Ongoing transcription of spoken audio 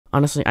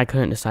Honestly, I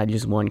couldn't decide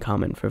just one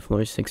comment for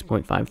floors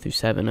 6.5 through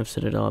 7 of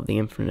Citadel of the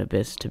Infinite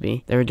Abyss to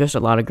be. There are just a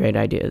lot of great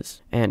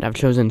ideas, and I've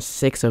chosen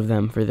 6 of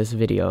them for this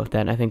video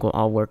that I think will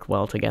all work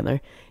well together.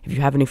 If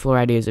you have any floor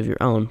ideas of your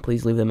own,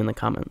 please leave them in the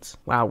comments.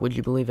 Wow, would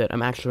you believe it?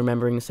 I'm actually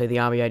remembering to say the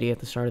Obby idea at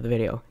the start of the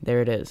video.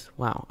 There it is.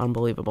 Wow,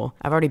 unbelievable.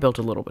 I've already built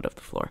a little bit of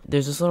the floor.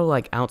 There's this little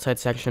like outside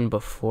section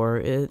before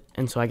it,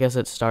 and so I guess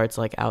it starts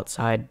like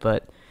outside,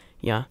 but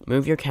yeah.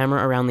 Move your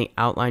camera around the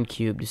outlined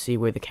cube to see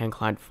where the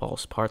can-clad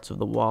false parts of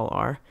the wall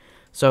are.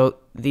 So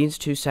these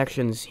 2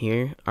 sections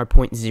here are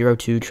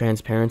 0.02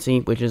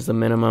 transparency, which is the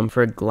minimum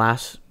for a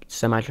glass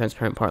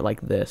semi-transparent part like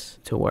this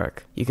to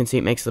work. You can see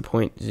it makes the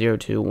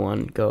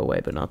 0.021 go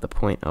away, but not the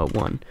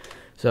 0.01.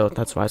 So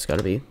that's why it's got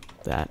to be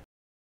that.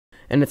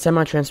 And it's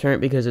semi-transparent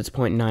because it's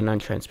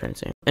 0.99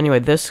 transparency. Anyway,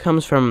 this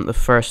comes from the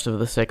first of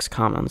the 6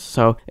 comments.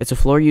 So it's a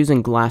floor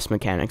using glass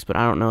mechanics, but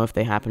I don't know if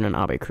they happen in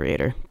Obby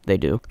Creator. They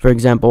do. For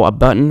example, a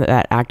button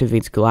that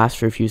activates glass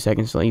for a few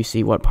seconds to let you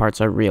see what parts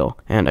are real,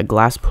 and a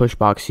glass push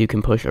box you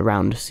can push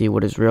around to see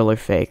what is real or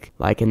fake,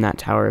 like in that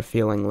Tower of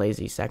Feeling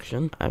Lazy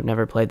section. I've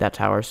never played that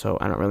tower, so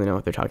I don't really know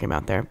what they're talking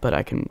about there, but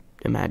I can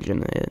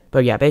imagine it.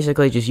 But yeah,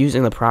 basically just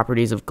using the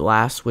properties of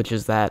glass, which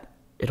is that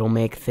it'll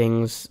make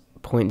things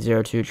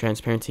 0.02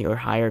 transparency or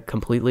higher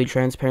completely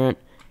transparent.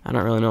 I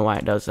don't really know why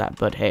it does that,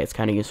 but hey, it's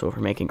kind of useful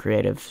for making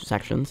creative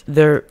sections.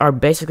 There are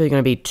basically going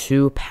to be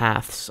 2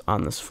 paths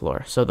on this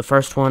floor. So the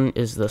first one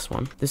is this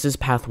one. This is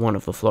path 1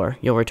 of the floor.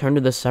 You'll return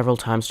to this several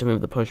times to move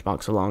the push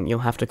box along. You'll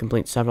have to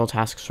complete several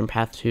tasks from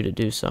path 2 to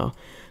do so.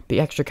 Be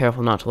extra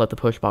careful not to let the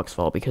push box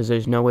fall because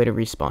there's no way to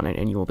respawn it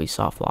and you will be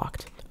soft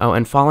locked. Oh,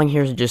 and falling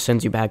here just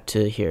sends you back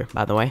to here,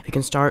 by the way. You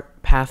can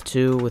start path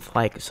 2 with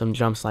like some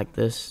jumps like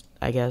this,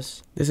 I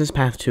guess. This is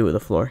path 2 of the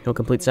floor. You'll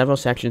complete several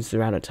sections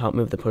throughout it to help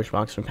move the push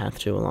box from path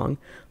 2 along.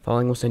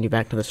 Falling will send you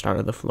back to the start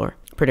of the floor.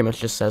 Pretty much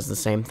just says the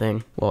same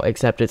thing. Well,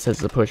 except it says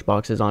the push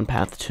box is on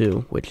path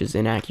 2, which is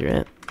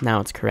inaccurate. Now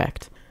it's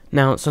correct.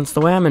 Now, since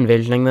the way I'm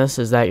envisioning this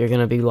is that you're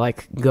going to be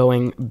like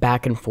going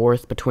back and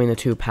forth between the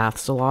 2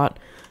 paths a lot,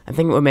 I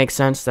think it would make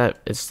sense that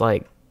it's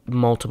like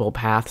multiple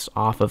paths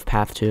off of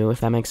path 2,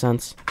 if that makes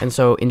sense. And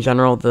so in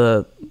general,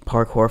 the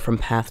parkour from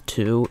path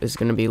 2 is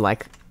going to be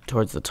like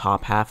towards the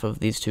top half of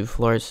these 2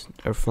 floors,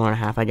 or floor and a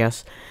half, I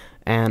guess,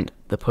 and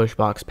the push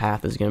box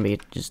path is going to be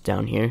just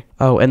down here.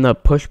 Oh, and the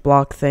push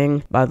block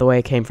thing, by the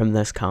way, came from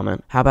this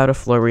comment. How about a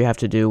floor where you have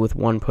to do with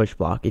 1 push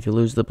block? If you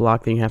lose the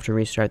block, then you have to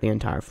restart the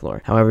entire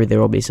floor. However, there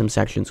will be some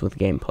sections with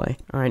gameplay.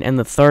 Alright, and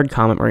the third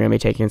comment we're going to be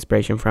taking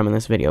inspiration from in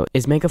this video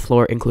is make a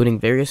floor including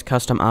various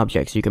custom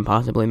objects you can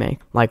possibly make,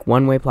 like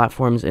one-way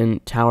platforms in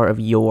Tower of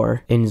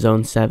Yore in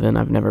Zone 7,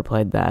 I've never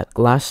played that,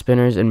 glass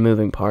spinners and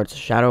moving parts,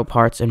 shadow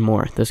parts, and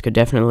more. This could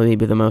definitely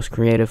be the most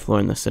creative floor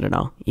in the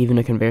Citadel. Even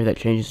a conveyor that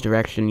changes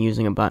direction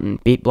using a button,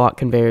 beat block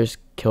conveyors,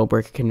 kill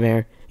brick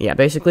conveyor. Yeah,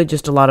 basically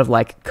just a lot of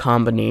like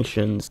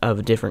combinations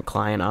of different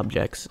client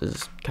objects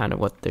is kind of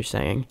what they're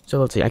saying. So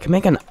let's see, I can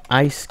make an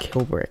ice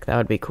kill brick. That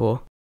would be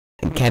cool.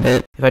 Get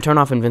it? If I turn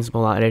off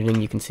invincible editing,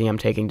 you can see I'm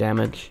taking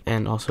damage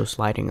and also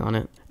sliding on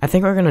it. I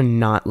think we're gonna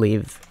not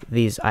leave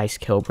these ice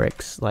kill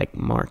bricks like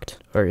marked,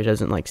 or it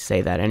doesn't like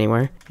say that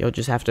anywhere. You'll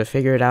just have to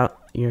figure it out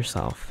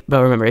yourself.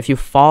 But remember, if you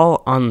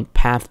fall on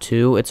path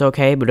 2, it's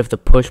okay, but if the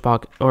push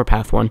box, or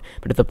path 1,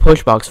 but if the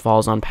push box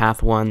falls on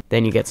path 1,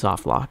 then you get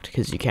soft locked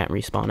because you can't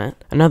respawn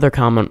it. Another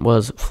comment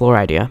was floor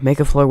idea. Make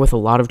a floor with a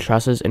lot of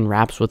trusses and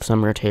wraps with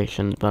some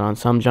rotation, but on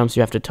some jumps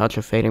you have to touch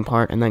a fading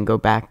part and then go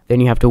back. Then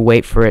you have to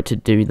wait for it to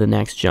do the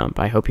next jump.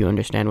 I hope you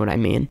understand what I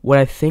mean. What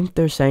I think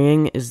they're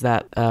saying is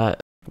that,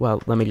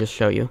 well, let me just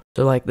show you.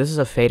 So, like, this is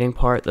a fading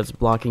part that's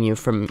blocking you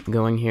from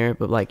going here,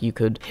 but, like, you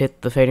could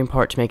hit the fading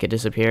part to make it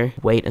disappear,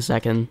 wait a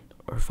second,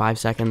 or 5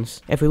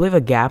 seconds. If we leave a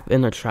gap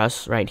in the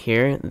truss right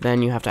here,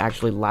 then you have to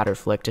actually ladder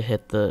flick to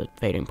hit the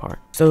fading part.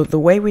 So, the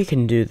way we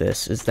can do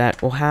this is that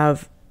we'll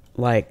have,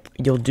 like,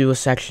 you'll do a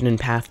section in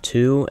path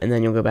 2, and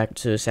then you'll go back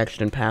to a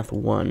section in path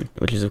 1,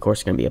 which is, of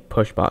course, going to be a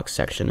push box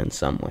section in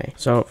some way.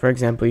 So, for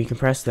example, you can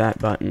press that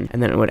button,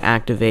 and then it would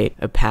activate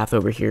a path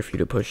over here for you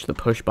to push the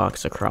push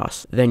box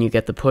across. Then you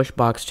get the push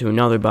box to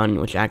another button,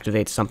 which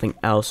activates something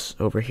else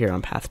over here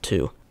on path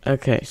 2.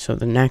 Okay, so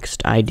the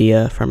next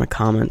idea from a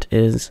comment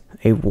is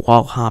a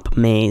wall hop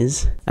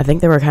maze. I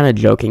think they were kind of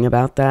joking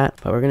about that,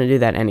 but we're going to do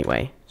that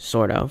anyway.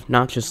 Sort of.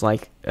 Not just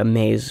like a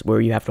maze where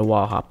you have to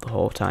wall hop the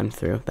whole time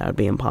through. That would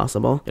be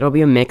impossible. It'll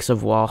be a mix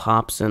of wall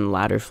hops and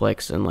ladder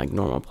flicks and like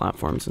normal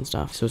platforms and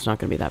stuff. So it's not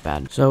going to be that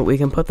bad. So we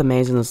can put the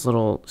maze in this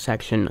little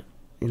section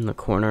in the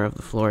corner of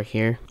the floor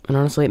here. And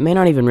honestly, it may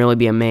not even really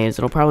be a maze.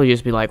 It'll probably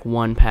just be like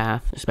one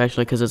path,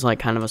 especially because it's like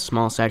kind of a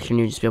small section.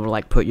 You just be able to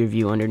like put your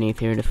view underneath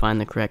here to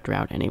find the correct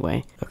route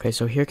anyway. Okay,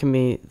 so here can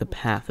be the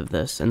path of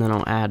this, and then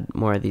I'll add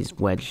more of these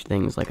wedge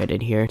things like I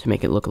did here to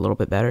make it look a little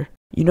bit better.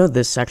 You know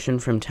this section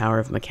from Tower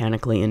of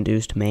Mechanically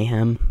Induced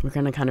Mayhem? We're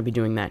going to kind of be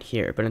doing that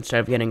here, but instead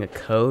of getting a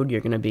code,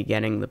 you're going to be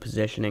getting the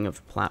positioning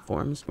of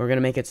platforms. We're going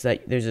to make it so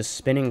that there's a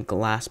spinning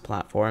glass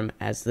platform,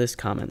 as this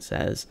comment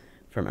says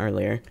from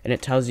earlier, and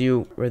it tells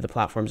you where the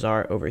platforms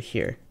are over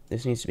here.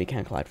 This needs to be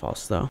can collide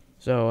false though.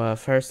 So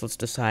first let's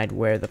decide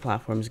where the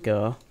platforms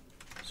go.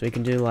 So we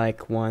can do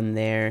like one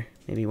there,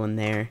 maybe one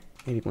there,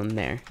 maybe one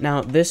there.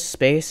 Now this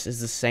space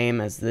is the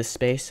same as this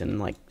space in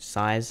like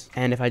size,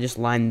 and if I just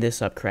line this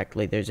up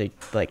correctly, there's a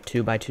like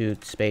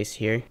 2x2 space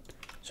here.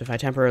 So if I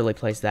temporarily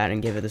place that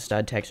and give it the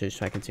stud texture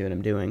so I can see what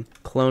I'm doing,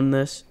 clone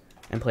this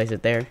and place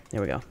it there.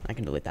 There we go. I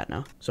can delete that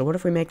now. So what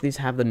if we make these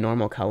have the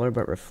normal color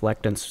but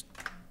reflectance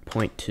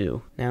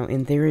 0.2? Now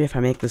in theory, if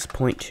I make this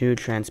 0.2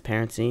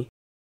 transparency,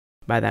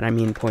 by that I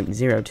mean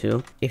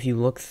 0.02, if you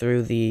look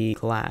through the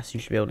glass,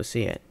 you should be able to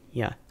see it.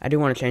 Yeah, I do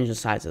want to change the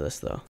size of this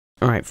though.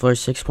 Alright, floors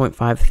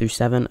 6.5 through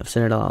 7 of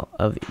Citadel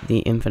of the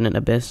Infinite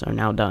Abyss are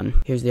now done.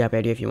 Here's the Obby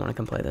idea if you want to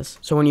come play this.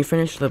 So when you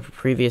finish the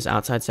previous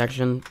outside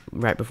section,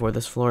 right before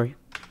this floor,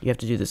 you have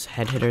to do this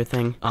head hitter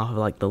thing off of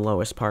like the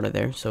lowest part of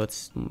there, so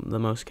it's the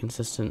most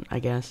consistent, I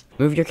guess.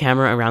 Move your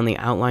camera around the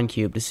outline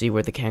cube to see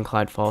where the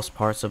can-clad false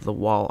parts of the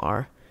wall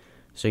are.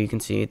 So you can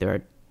see there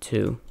are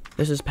 2.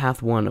 This is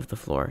path 1 of the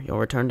floor. You'll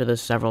return to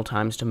this several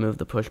times to move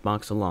the push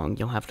box along.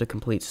 You'll have to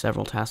complete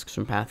several tasks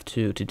from path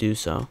 2 to do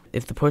so.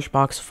 If the push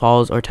box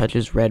falls or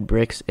touches red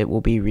bricks, it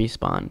will be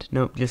respawned.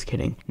 Nope, just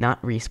kidding.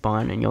 Not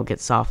respawn and you'll get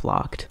soft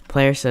locked.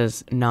 Player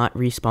says not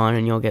respawn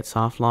and you'll get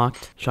soft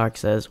locked. Shark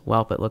says,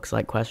 welp, it looks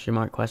like question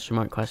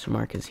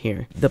mark is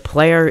here. The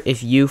player,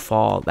 if you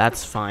fall,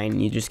 that's fine.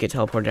 You just get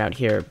teleported out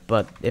here.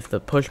 But if the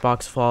push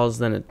box falls,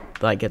 then it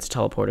like gets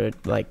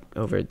teleported like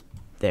over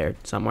there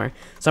somewhere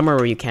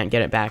where you can't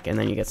get it back, and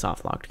then you get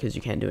soft locked because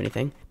you can't do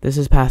anything. This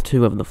is path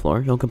 2 of the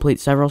floor. You'll complete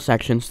several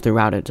sections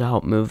throughout it to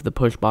help move the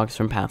push box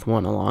from path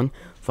 1 along.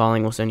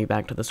 Falling will send you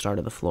back to the start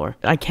of the floor.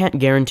 I can't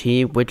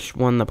guarantee which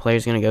one the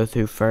player's going to go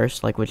through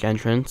first, like which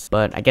entrance,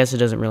 but I guess it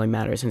doesn't really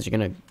matter since you're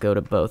going to go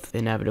to both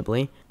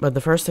inevitably. But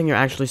the first thing you're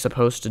actually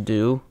supposed to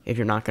do, if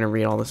you're not going to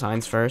read all the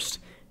signs first,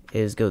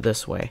 is go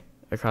this way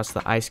across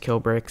the ice kill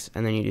bricks,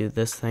 and then you do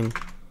this thing.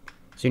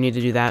 So you need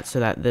to do that so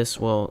that this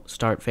will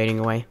start fading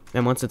away.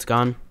 And once it's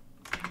gone,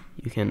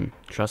 you can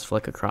trust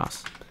flick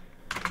across.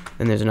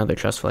 And there's another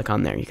trust flick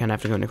on there. You kind of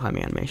have to go into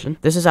climbing animation.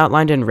 This is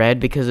outlined in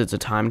red because it's a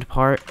timed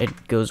part.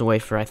 It goes away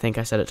for, I think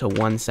I set it to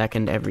 1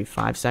 second every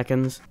 5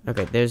 seconds.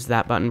 Okay, there's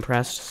that button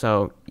pressed.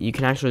 So you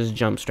can actually just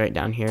jump straight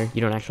down here.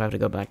 You don't actually have to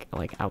go back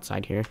like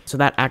outside here. So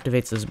that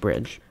activates this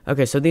bridge.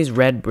 Okay, so these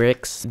red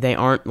bricks, they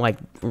aren't like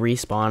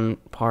respawn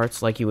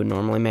parts like you would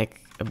normally make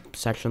a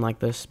section like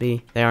this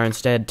be. They are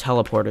instead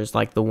teleporters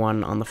like the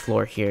one on the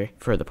floor here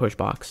for the push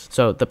box.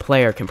 So the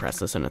player can press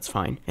this and it's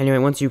fine. Anyway,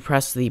 once you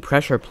press the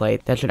pressure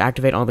plate, that should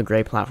activate all the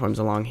gray platforms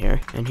along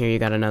here. And here you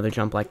got another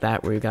jump like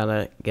that where you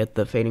gotta get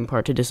the fading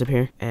part to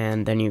disappear.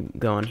 And then you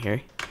go on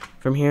here.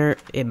 From here,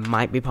 it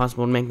might be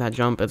possible to make that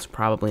jump. It's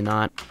probably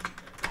not.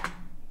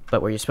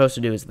 But what you're supposed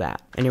to do is that.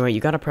 Anyway,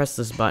 you gotta press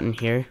this button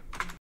here.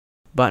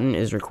 Button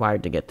is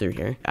required to get through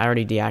here. I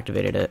already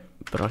deactivated it,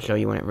 but I'll show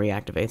you when it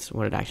reactivates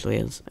what it actually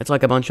is. It's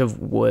like a bunch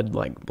of wood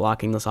like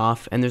blocking this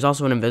off, and there's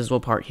also an invisible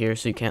part here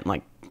so you can't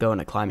like go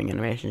into climbing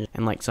animation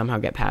and like somehow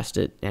get past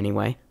it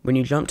anyway. When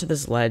you jump to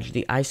this ledge,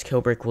 the ice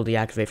kill brick will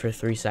deactivate for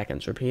 3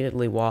 seconds.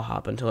 Repeatedly wall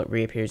hop until it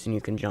reappears and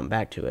you can jump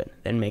back to it,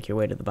 then make your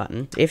way to the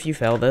button. If you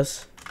fail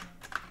this,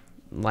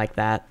 like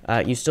that,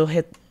 you still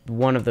hit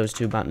one of those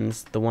 2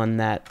 buttons, the one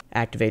that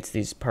activates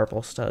these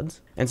purple studs.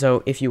 And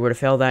so if you were to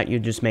fail that,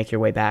 you'd just make your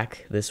way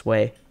back this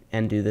way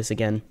and do this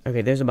again.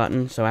 Okay, there's a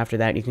button, so after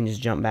that you can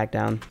just jump back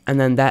down.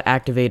 And then that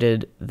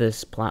activated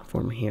this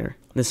platform here.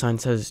 This sign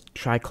says,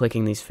 try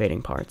clicking these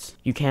fading parts.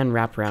 You can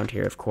wrap around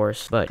here, of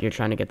course, but you're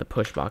trying to get the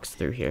push box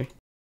through here.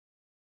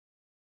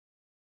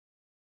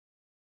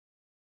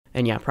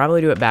 And yeah,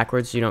 probably do it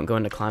backwards so you don't go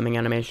into climbing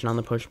animation on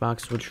the push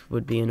box, which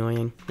would be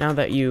annoying. Now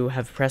that you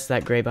have pressed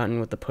that gray button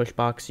with the push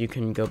box, you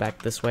can go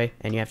back this way,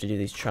 and you have to do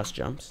these trust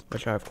jumps,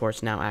 which are of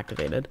course now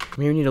activated.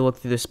 From here you need to look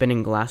through the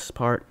spinning glass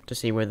part to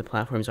see where the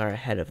platforms are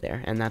ahead of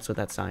there, and that's what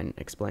that sign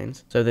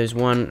explains. So there's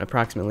one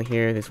approximately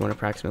here, there's one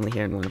approximately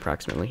here, and one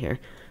approximately here.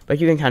 But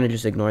you can kind of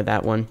just ignore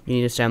that one. You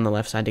need to stay on the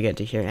left side to get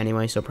to here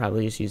anyway, so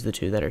probably just use the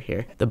 2 that are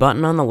here. The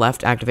button on the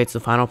left activates the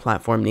final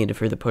platform needed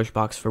for the push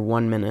box for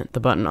 1 minute.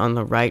 The button on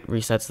the right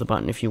resets the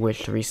button if you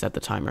wish to reset the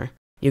timer.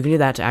 You can do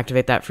that to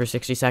activate that for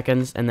 60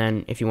 seconds, and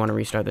then if you want to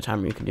restart the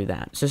timer, you can do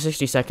that. So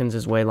 60 seconds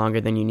is way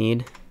longer than you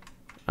need.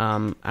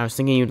 I was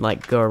thinking you'd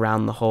like go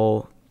around the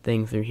whole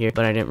thing through here,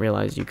 but I didn't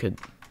realize you could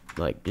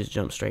like just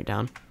jump straight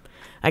down.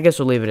 I guess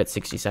we'll leave it at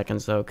 60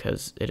 seconds though,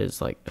 because it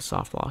is like a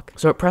soft lock.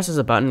 So it presses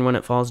a button when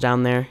it falls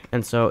down there,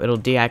 and so it'll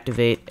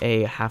deactivate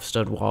a half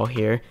stud wall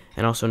here,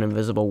 and also an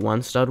invisible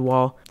 1 stud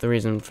wall. The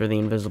reason for the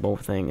invisible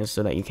thing is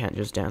so that you can't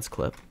just dance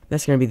clip.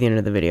 That's going to be the end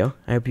of the video.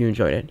 I hope you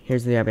enjoyed it.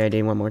 Here's the Obby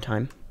ID one more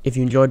time. If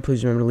you enjoyed,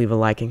 please remember to leave a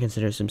like and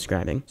consider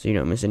subscribing so you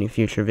don't miss any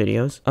future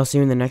videos. I'll see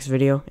you in the next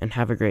video, and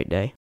have a great day.